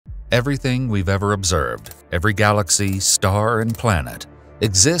Everything we've ever observed, every galaxy, star, and planet,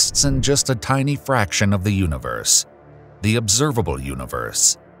 exists in just a tiny fraction of the universe, the observable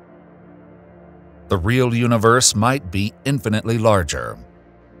universe. The real universe might be infinitely larger.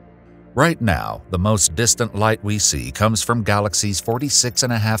 Right now, the most distant light we see comes from galaxies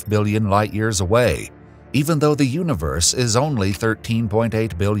 46.5 billion light-years away, even though the universe is only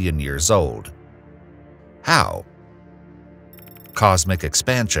 13.8 billion years old. How? Cosmic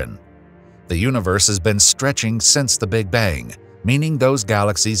expansion. The universe has been stretching since the Big Bang, meaning those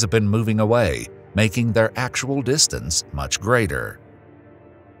galaxies have been moving away, making their actual distance much greater.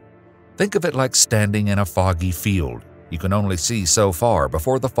 Think of it like standing in a foggy field. You can only see so far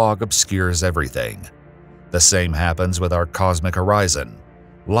before the fog obscures everything. The same happens with our cosmic horizon.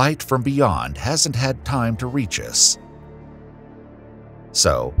 Light from beyond hasn't had time to reach us.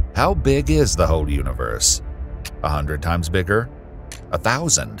 So, how big is the whole universe? 100 times bigger?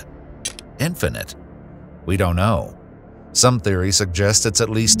 1,000? Infinite? We don't know. Some theories suggest it's at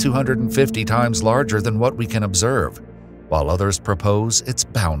least 250 times larger than what we can observe, while others propose it's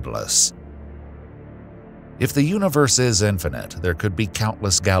boundless. If the universe is infinite, there could be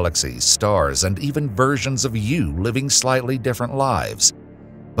countless galaxies, stars, and even versions of you living slightly different lives.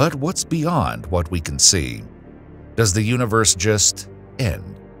 But what's beyond what we can see? Does the universe just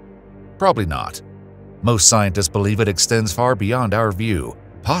end? Probably not. Most scientists believe it extends far beyond our view,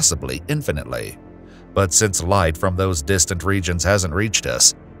 possibly infinitely. But since light from those distant regions hasn't reached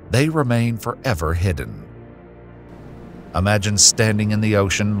us, they remain forever hidden. Imagine standing in the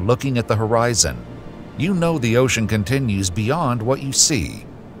ocean looking at the horizon. You know the ocean continues beyond what you see.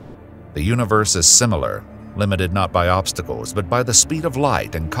 The universe is similar, limited not by obstacles, but by the speed of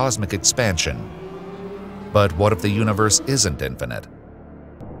light and cosmic expansion. But what if the universe isn't infinite?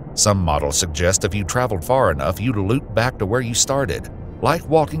 Some models suggest if you traveled far enough, you'd loop back to where you started, like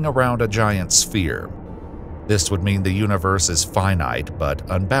walking around a giant sphere. This would mean the universe is finite but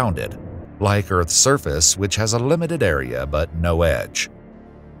unbounded, like Earth's surface, which has a limited area but no edge.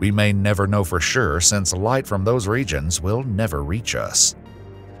 We may never know for sure since light from those regions will never reach us.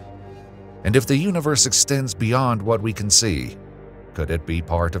 And if the universe extends beyond what we can see, could it be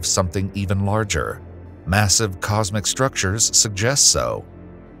part of something even larger? Massive cosmic structures suggest so.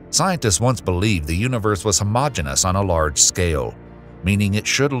 Scientists once believed the universe was homogeneous on a large scale, meaning it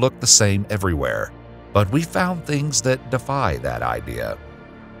should look the same everywhere, but we found things that defy that idea.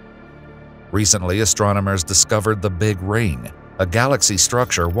 Recently, astronomers discovered the Big Ring, a galaxy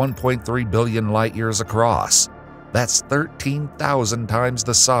structure 1.3 billion light-years across. That's 13,000 times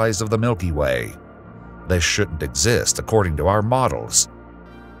the size of the Milky Way. This shouldn't exist according to our models.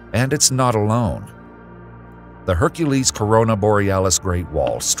 And it's not alone. The Hercules Corona Borealis Great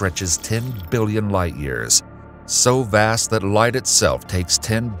Wall stretches 10 billion light-years, so vast that light itself takes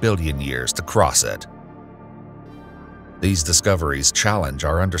 10 billion years to cross it. These discoveries challenge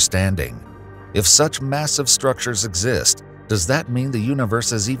our understanding. If such massive structures exist, does that mean the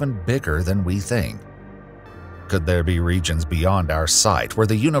universe is even bigger than we think? Could there be regions beyond our sight where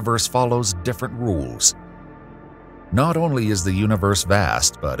the universe follows different rules? Not only is the universe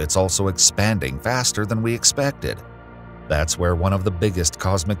vast, but it's also expanding faster than we expected. That's where one of the biggest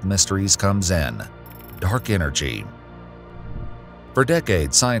cosmic mysteries comes in: dark energy. For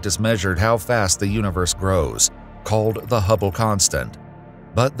decades, scientists measured how fast the universe grows, called the Hubble constant.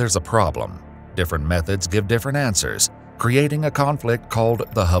 But there's a problem. Different methods give different answers, creating a conflict called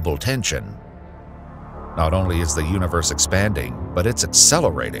the Hubble tension. Not only is the universe expanding, but it's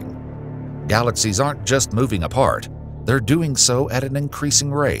accelerating. Galaxies aren't just moving apart, they're doing so at an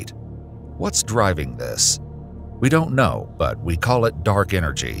increasing rate. What's driving this? We don't know, but we call it dark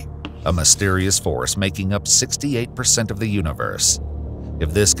energy, a mysterious force making up 68% of the universe.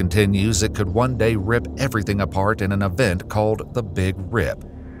 If this continues, it could one day rip everything apart in an event called the Big Rip.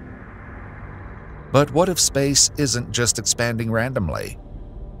 But what if space isn't just expanding randomly?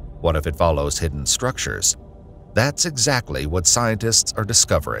 What if it follows hidden structures? That's exactly what scientists are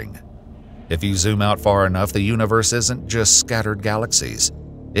discovering. If you zoom out far enough, the universe isn't just scattered galaxies.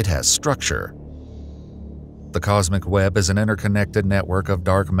 It has structure. The cosmic web is an interconnected network of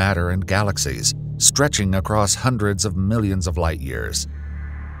dark matter and galaxies, stretching across hundreds of millions of light-years.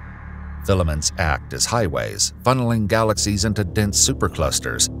 Filaments act as highways, funneling galaxies into dense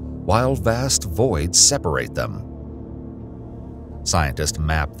superclusters, while vast voids separate them. Scientists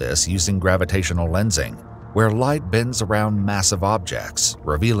map this using gravitational lensing, where light bends around massive objects,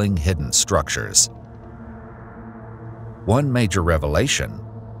 revealing hidden structures. One major revelation: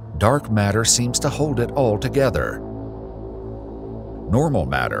 dark matter seems to hold it all together. Normal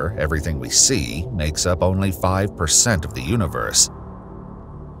matter, everything we see, makes up only 5% of the universe.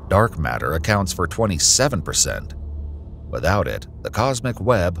 Dark matter accounts for 27%. Without it, the cosmic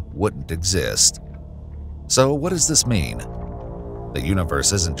web wouldn't exist. So what does this mean? The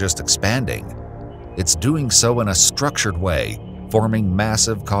universe isn't just expanding. It's doing so in a structured way, forming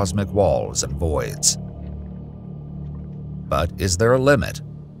massive cosmic walls and voids. But is there a limit?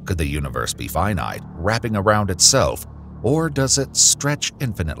 Could the universe be finite, wrapping around itself, or does it stretch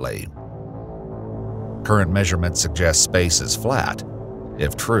infinitely? Current measurements suggest space is flat.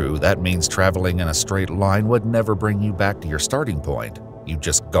 If true, that means traveling in a straight line would never bring you back to your starting point. You'd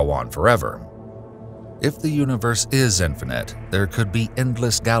just go on forever. If the universe is infinite, there could be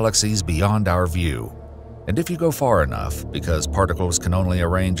endless galaxies beyond our view. And if you go far enough, because particles can only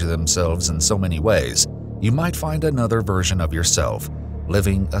arrange themselves in so many ways, you might find another version of yourself,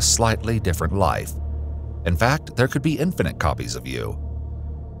 living a slightly different life. In fact, there could be infinite copies of you.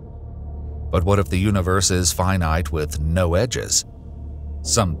 But what if the universe is finite with no edges?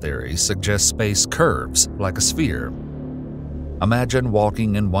 Some theories suggest space curves like a sphere. Imagine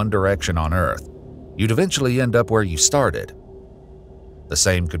walking in one direction on Earth. You'd eventually end up where you started. The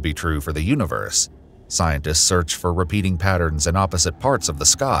same could be true for the universe. Scientists search for repeating patterns in opposite parts of the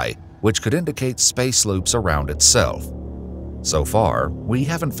sky, which could indicate space loops around itself. So far, we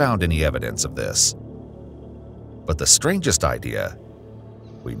haven't found any evidence of this. But the strangest idea,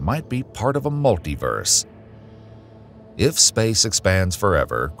 we might be part of a multiverse. If space expands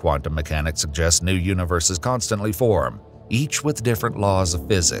forever, quantum mechanics suggests new universes constantly form, each with different laws of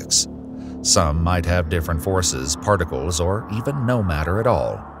physics. Some might have different forces, particles, or even no matter at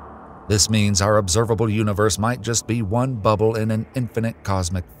all. This means our observable universe might just be one bubble in an infinite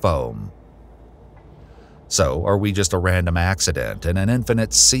cosmic foam. So, are we just a random accident in an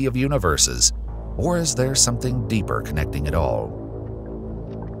infinite sea of universes, or is there something deeper connecting it all?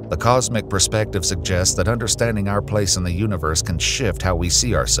 The cosmic perspective suggests that understanding our place in the universe can shift how we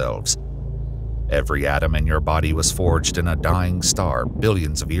see ourselves. Every atom in your body was forged in a dying star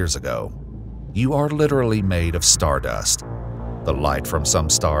billions of years ago. You are literally made of stardust. The light from some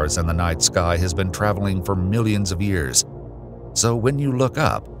stars in the night sky has been traveling for millions of years. So when you look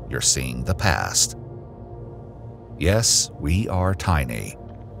up, you're seeing the past. Yes, we are tiny.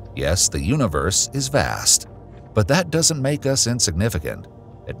 Yes, the universe is vast. But that doesn't make us insignificant.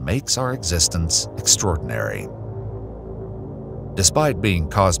 It makes our existence extraordinary. Despite being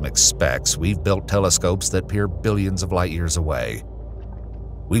cosmic specks, we've built telescopes that peer billions of light years away.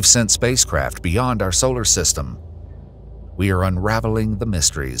 We've sent spacecraft beyond our solar system. We are unraveling the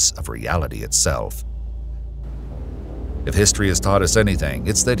mysteries of reality itself. If history has taught us anything,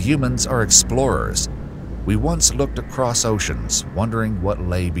 it's that humans are explorers. We once looked across oceans, wondering what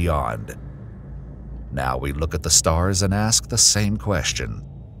lay beyond. Now we look at the stars and ask the same question.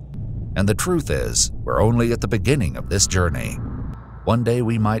 And the truth is, we're only at the beginning of this journey. One day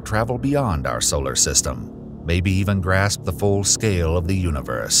we might travel beyond our solar system, maybe even grasp the full scale of the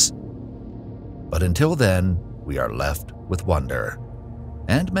universe. But until then, we are left with wonder.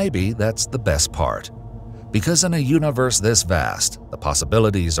 And maybe that's the best part. Because in a universe this vast, the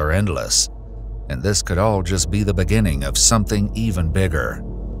possibilities are endless. And this could all just be the beginning of something even bigger.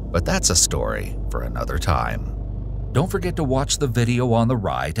 But that's a story for another time. Don't forget to watch the video on the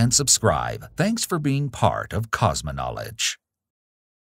right and subscribe. Thanks for being part of Cosmoknowledge.